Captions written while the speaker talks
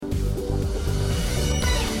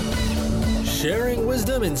Sharing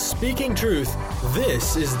wisdom and speaking truth,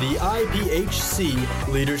 this is the IPHC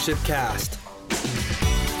Leadership Cast.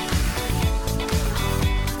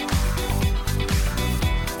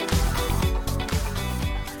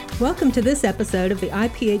 Welcome to this episode of the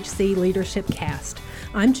IPHC Leadership Cast.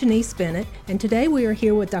 I'm Janice Bennett, and today we are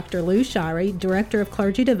here with Dr. Lou Shirey, Director of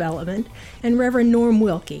Clergy Development, and Reverend Norm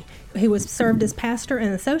Wilkie, who has served as pastor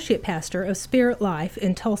and associate pastor of Spirit Life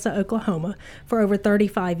in Tulsa, Oklahoma, for over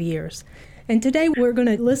 35 years. And today we're going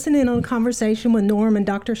to listen in on a conversation with Norm and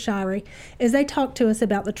Dr. Shirey as they talk to us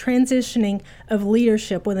about the transitioning of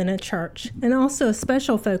leadership within a church, and also a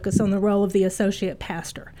special focus on the role of the associate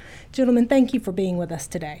pastor. Gentlemen, thank you for being with us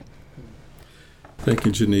today. Thank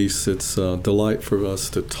you, Janice. It's a delight for us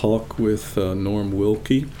to talk with Norm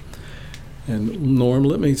Wilkie. And Norm,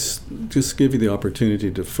 let me just give you the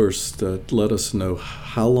opportunity to first let us know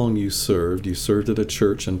how long you served. You served at a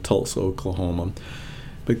church in Tulsa, Oklahoma.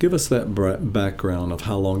 But give us that background of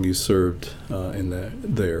how long you served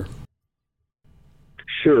there.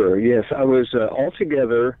 Sure, yes. I was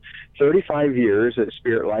altogether 35 years at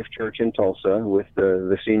Spirit Life Church in Tulsa with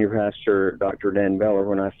the senior pastor, Dr. Dan Beller,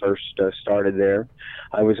 when I first started there.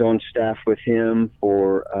 I was on staff with him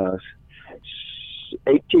for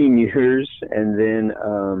 18 years, and then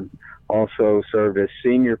also served as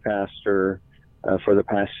senior pastor for the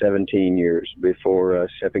past 17 years before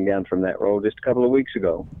stepping down from that role just a couple of weeks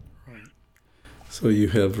ago. So you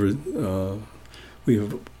have we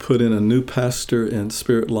have put in a new pastor in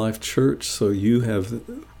Spirit Life Church, so you have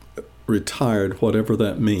retired, whatever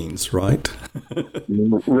that means, right?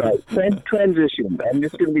 Right. Transition. I'm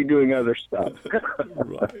just going to be doing other stuff.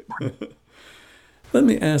 Right. Let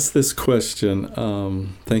me ask this question.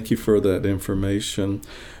 Thank you for that information.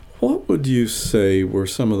 What would you say were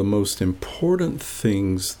some of the most important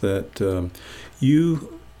things that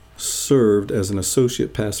you served as an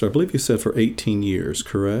associate pastor? I believe you said for 18 years,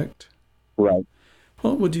 correct? Right.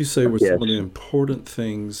 What would you say were some of the important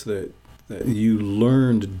things that you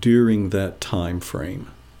learned during that time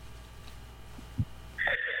frame?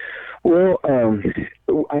 Well,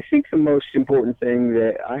 I think the most important thing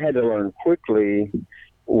that I had to learn quickly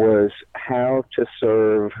was how to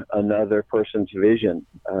serve another person's vision,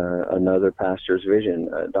 another pastor's vision.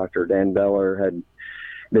 Dr. Dan Beller had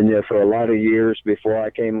been there for a lot of years before I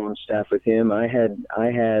came on staff with him. I had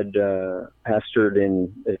pastored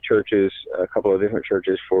in churches, a couple of different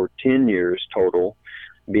churches, for 10 years total,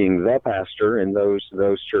 being the pastor in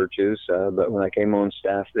those churches. But when I came on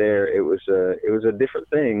staff there, it was a different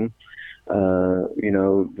thing.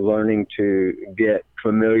 Learning to get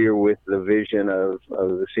familiar with the vision of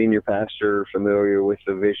the senior pastor, familiar with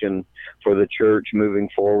the vision for the church moving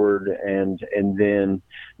forward, and then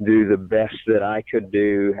do the best that I could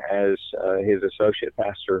do as his associate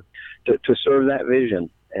pastor to serve that vision.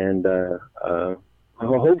 And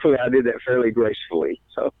hopefully I did that fairly gracefully.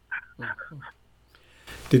 So.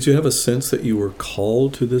 Did you have a sense that you were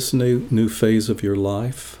called to this new phase of your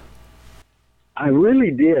life? I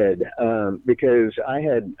really did, because I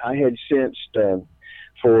had sensed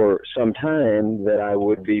for some time that I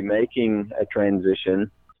would be making a transition.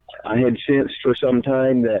 I had sensed for some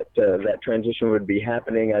time that that transition would be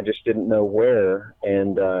happening. I just didn't know where,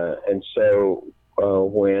 and so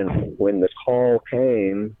when the call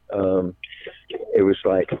came, it was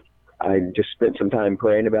like I just spent some time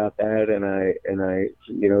praying about that, and I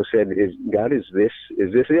said, God, is this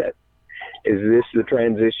it? Is this the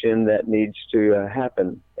transition that needs to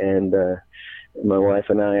happen? And my wife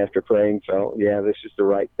and I, after praying, felt, this is the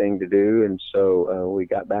right thing to do. And so we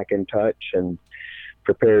got back in touch and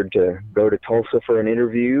prepared to go to Tulsa for an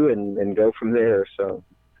interview and go from there. So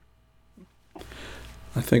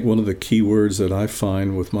I think one of the key words that I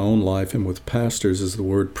find with my own life and with pastors is the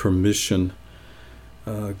word permission.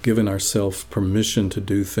 Giving ourselves permission to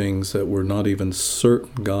do things that we're not even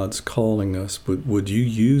certain God's calling us. But would you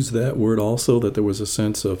use that word also, that there was a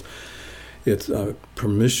sense of it's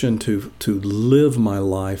permission to live my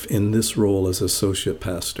life in this role as associate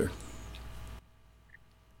pastor?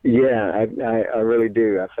 Yeah, I really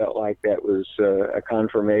do. I felt like that was a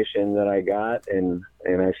confirmation that I got, and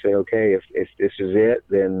I say, okay, if this is it,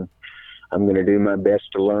 then I'm going to do my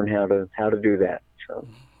best to learn how to do that. So.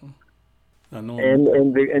 I know. And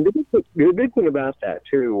the big thing about that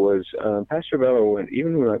too was Pastor Beller,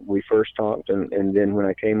 even when we first talked, and then when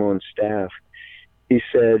I came on staff, he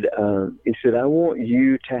said I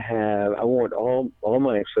want all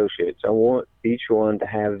my associates, I want each one to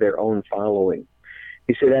have their own following.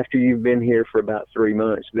 He said, after you've been here for about 3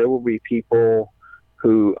 months, there will be people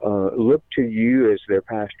who look to you as their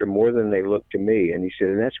pastor more than they look to me. And he said,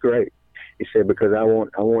 and that's great. He said, because I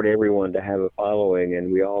want everyone to have a following,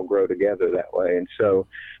 and we all grow together that way. And so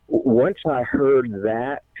once I heard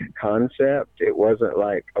that concept, it wasn't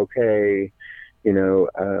like, okay,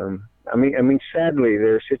 I mean, sadly,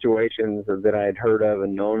 there are situations that I had heard of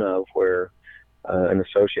and known of where an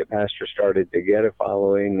associate pastor started to get a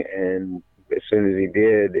following, and as soon as he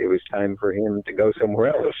did, it was time for him to go somewhere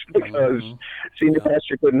else because senior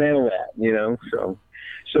pastor couldn't handle that,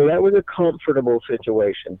 So that was a comfortable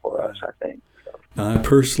situation for us, I think. I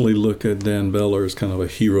personally look at Dan Beller as kind of a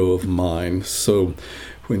hero of mine. So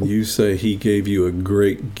when you say he gave you a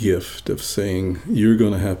great gift of saying you're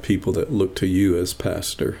going to have people that look to you as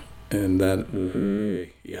pastor, and that,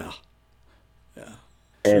 yeah.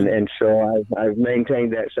 And so I've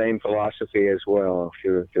maintained that same philosophy as well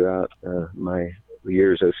throughout my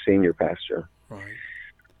years as senior pastor. Right.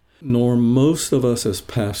 Norm, most of us as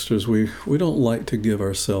pastors, we don't like to give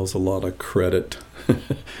ourselves a lot of credit.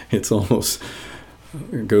 It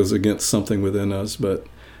goes against something within us. But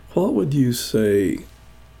what would you say,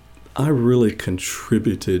 I really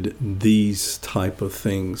contributed these type of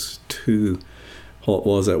things to what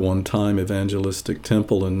was at one time Evangelistic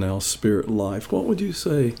Temple and now Spirit Life? What would you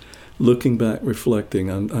say, looking back,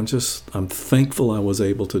 reflecting? I'm thankful I was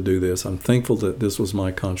able to do this. I'm thankful that this was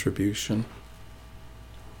my contribution.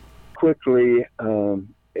 Quickly,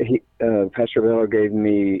 Pastor Beller gave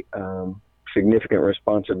me significant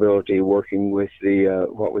responsibility working with the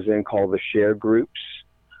what was then called the share groups.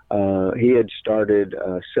 He had started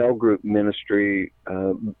a cell group ministry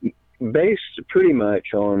based pretty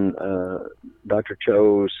much on Dr.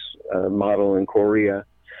 Cho's model in Korea.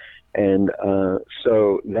 And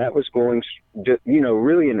so that was going,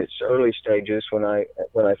 really in its early stages when I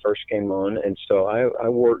first came on. And so I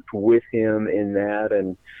worked with him in that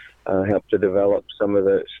and helped to develop some of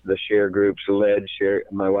the share groups,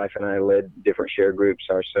 my wife and I led different share groups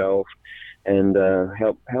ourselves, and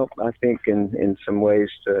help I think in some ways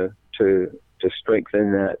to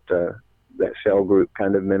strengthen that cell group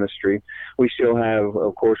kind of ministry. We still have,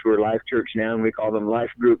 of course, we're Life Church now, and we call them life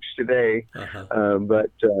groups today.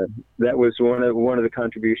 But that was one of the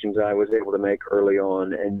contributions I was able to make early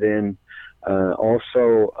on, and then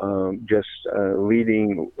also just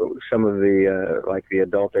leading some of the like the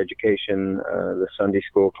adult education, the Sunday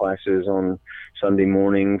school classes on Sunday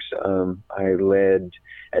mornings. I led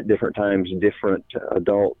at different times different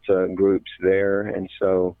adult groups there, and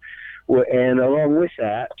so. And along with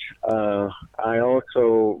that, I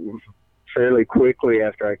also fairly quickly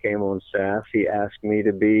after I came on staff, he asked me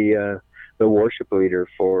to be the worship leader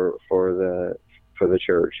for the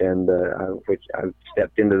church, and which I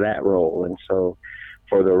stepped into that role. And so,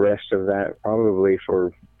 for the rest of that, probably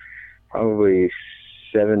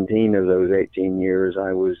 17 of those 18 years,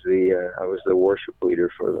 I was the worship leader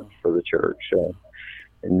for the church.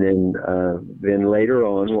 And then later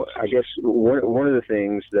on, I guess one of the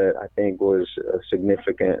things that I think was a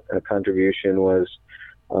significant contribution was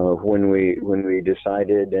when we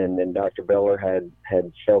decided, and then Dr. Beller had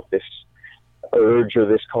felt this urge or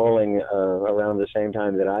this calling around the same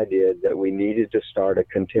time that I did, that we needed to start a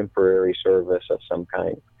contemporary service of some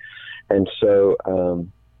kind. And so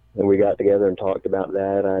we got together and talked about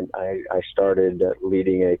that. I started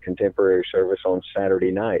leading a contemporary service on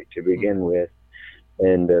Saturday night to begin with,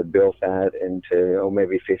 and built that into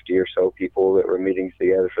maybe 50 or so people that were meeting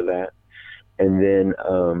together for that. And then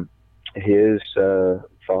his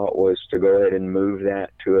thought was to go ahead and move that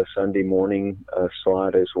to a Sunday morning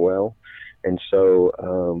slot as well. And so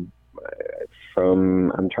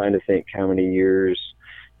I'm trying to think how many years,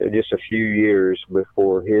 just a few years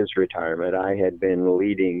before his retirement, I had been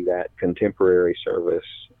leading that contemporary service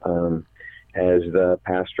as the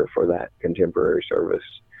pastor for that contemporary service.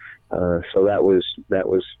 So that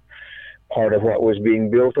was part of what was being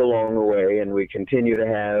built along the way, and we continue to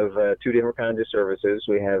have two different kinds of services.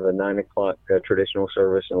 We have a 9 o'clock traditional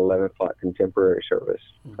service and 11 o'clock contemporary service.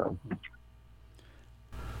 So.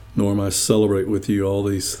 Norm, I celebrate with you all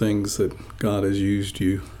these things that God has used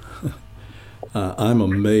you. I'm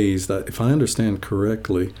amazed that, if I understand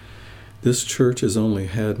correctly, this church has only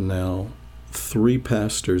had now 3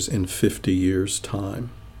 pastors in 50 years'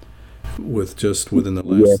 time. With just within the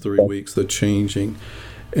last 3 weeks, the changing,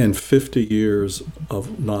 and 50 years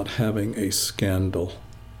of not having a scandal.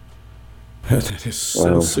 That is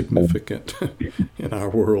so significant in our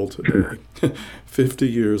world today. 50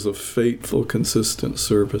 years of faithful, consistent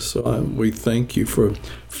service. So we thank you for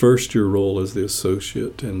first your role as the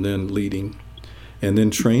associate, and then leading, and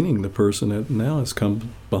then training the person that now has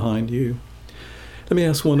come behind you. Let me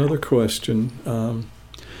ask one other question.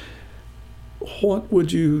 What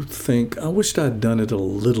would you think? I wished I'd done it a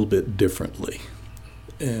little bit differently.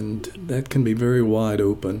 and that can be very wide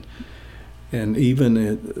open. And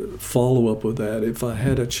even follow up with that, if I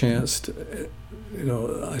had a chance to,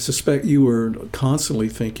 I suspect you were constantly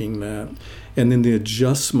thinking that, and then the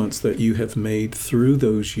adjustments that you have made through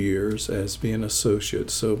those years as being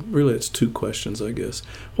associates. So really it's two questions, I guess.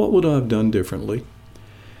 What would I have done differently?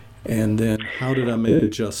 And then how did I make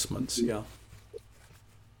adjustments? Yeah.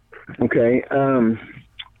 Okay.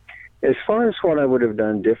 As far as what I would have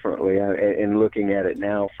done differently, in looking at it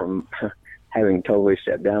now from having totally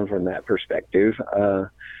stepped down from that perspective,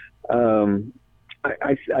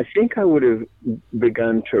 I think I would have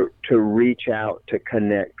begun to reach out to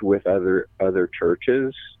connect with other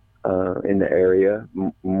churches in the area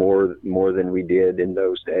more than we did in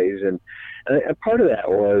those days, and a part of that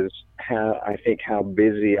was how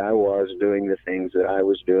busy I was doing the things that I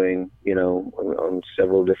was doing, on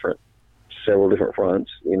several different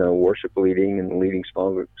fronts, worship leading and leading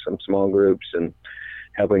some small groups and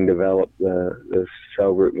helping develop the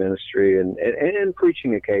cell group ministry and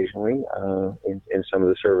preaching occasionally in some of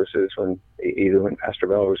the services when Pastor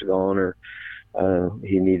Bell was gone or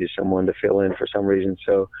he needed someone to fill in for some reason.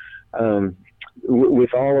 So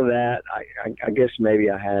with all of that, I guess maybe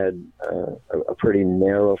I had a pretty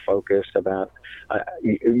narrow focus about.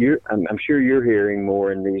 I'm sure you're hearing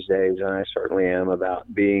more in these days, and I certainly am,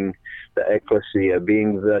 about being the ecclesia,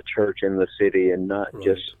 being the church in the city, and not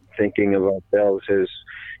just thinking of ourselves as,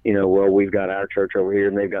 we've got our church over here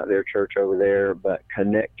and they've got their church over there, but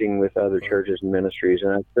connecting with other churches and ministries.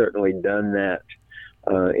 And I've certainly done that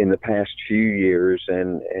in the past few years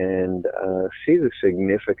and see the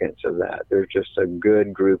significance of that. There's just a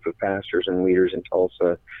good group of pastors and leaders in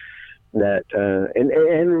Tulsa that,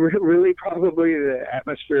 and really probably the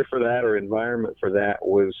atmosphere for that or environment for that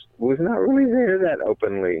was not really there that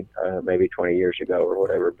openly, maybe 20 years ago or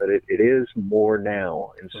whatever, but it is more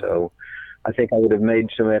now. And so I think I would have made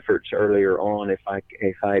some efforts earlier on if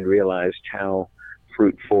I'd realized how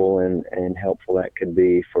fruitful and helpful that could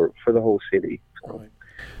be for the whole city. So. Right.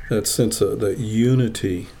 That sense of that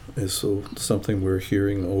unity is something we're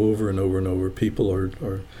hearing over and over and over. People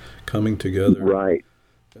are coming together. Right.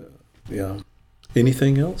 Yeah.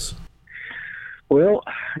 Anything else? Well,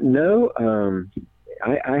 no.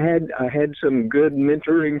 I had some good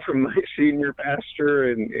mentoring from my senior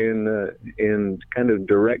pastor in kind of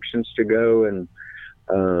directions to go and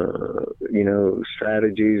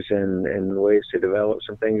strategies and ways to develop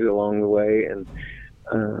some things along the way. And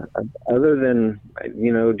other than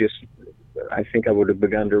just I think I would have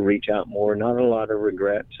begun to reach out more. Not a lot of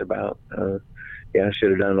regrets about I should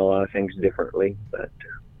have done a lot of things differently, but.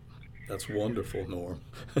 That's wonderful, Norm.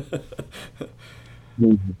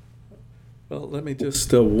 Mm-hmm. Well, let me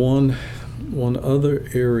just one other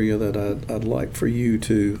area that I'd like for you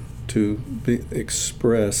to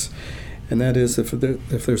express, and that is if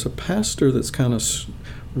there's a pastor that's kind of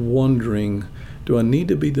wondering, do I need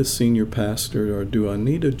to be the senior pastor or do I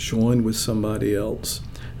need to join with somebody else?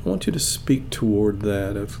 I want you to speak toward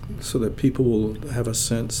that so that people will have a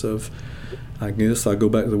sense of, I guess I go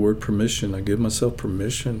back to the word permission. I give myself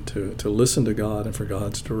permission to listen to God and for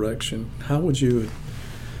God's direction.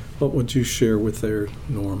 What would you share with their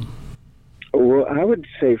Norm? Well, I would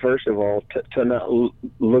say, first of all, to not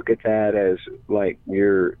look at that as like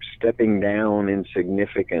you're stepping down in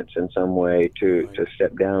significance in some way, to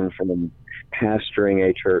step down from pastoring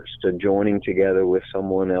a church to joining together with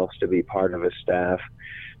someone else to be part of a staff.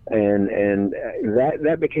 And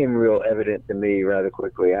that became real evident to me rather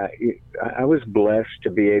quickly. I was blessed to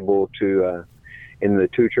be able to, in the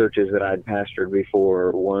two churches that I'd pastored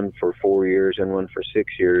before, one for 4 years and one for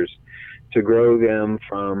 6 years, to grow them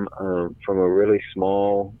from a really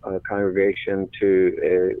small congregation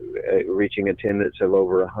to reaching attendance of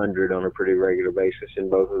over 100 on a pretty regular basis in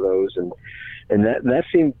both of those, and that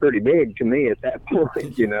seemed pretty big to me at that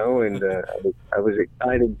point, and I was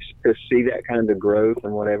excited to see that kind of growth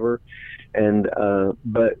and whatever, and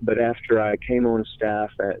but after I came on staff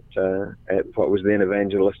at what was then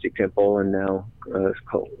Evangelistic Temple and now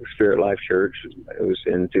called Spirit Life Church, it was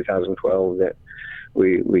in 2012 that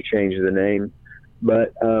we changed the name,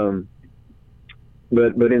 but in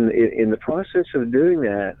the process of doing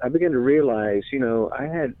that, I began to realize,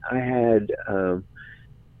 I had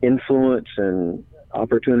influence and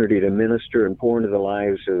opportunity to minister and pour into the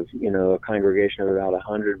lives of, a congregation of about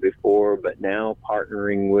 100 before, but now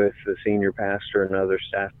partnering with the senior pastor and other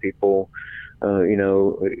staff people,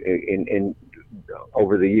 in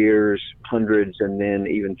over the years, hundreds and then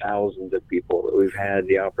even thousands of people that we've had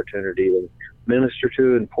the opportunity to minister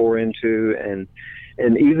to and pour into, and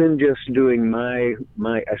even just doing my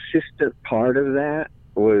assistant part of that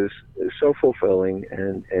was so fulfilling,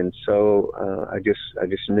 and so I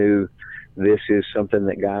just knew this is something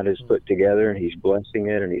that God has put together, and He's blessing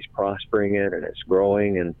it, and He's prospering it, and it's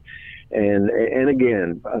growing, and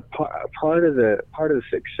again, part of the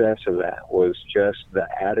success of that was just the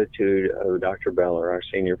attitude of Dr. Beller, our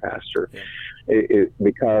senior pastor,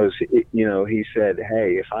 because he said,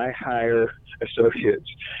 "Hey, if I hire associates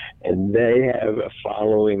and they have a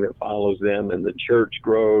following that follows them, and the church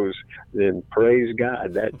grows, then praise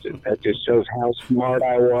God. That just shows how smart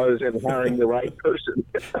I was in hiring the right person."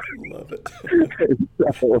 Love it.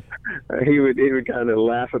 So he would kind of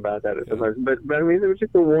laugh about that at times, but I mean, there was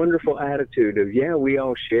just a wonderful attitude of, we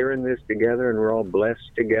all sharing this together, and we're all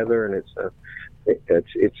blessed together, and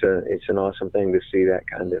it's an awesome thing to see that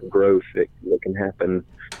kind of growth that can happen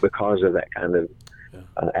because of that kind of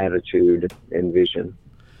attitude and vision.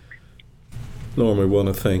 Norm, we want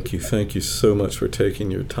to thank you. Thank you so much for taking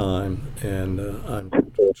your time, and I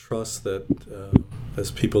trust that as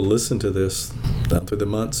people listen to this down through the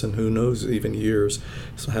months and who knows, even years,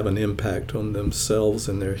 this will have an impact on themselves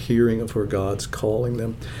and their hearing of where God's calling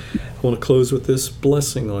them. I want to close with this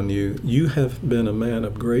blessing on you. You have been a man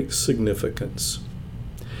of great significance.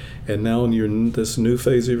 And now in this new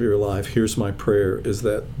phase of your life, here's my prayer, is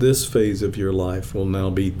that this phase of your life will now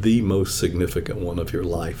be the most significant one of your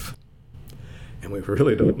life. And we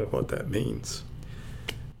really don't know what that means.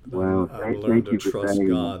 Well, I've learned to trust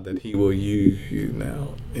God that He will use you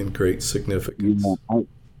now in great significance.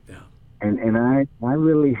 And I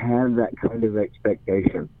really have that kind of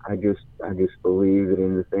expectation. I just believe that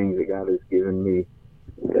in the things that God has given me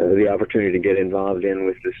the opportunity to get involved in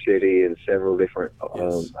with the city and several different.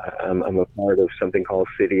 I'm a part of something called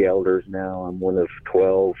City Elders now. I'm one of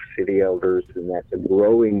 12 city elders, and that's a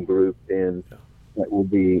growing group then. That will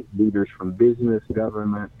be leaders from business,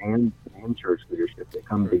 government, and church leadership that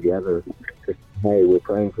come together. Hey, we're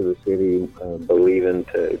praying for the city, believing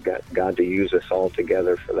God to use us all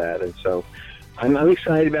together for that. And so I'm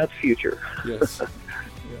excited about the future. Yes.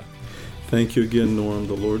 Thank you again, Norm.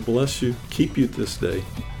 The Lord bless you. Keep you this day.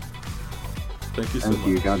 Thank you so much. Thank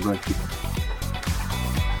you. God bless you.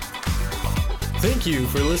 Thank you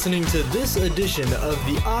for listening to this edition of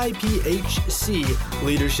the IPHC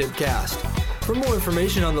Leadership Cast. For more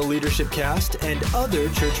information on the Leadership Cast and other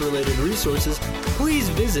church-related resources, please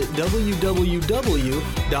visit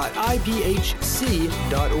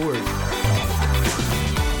www.ipHC.org.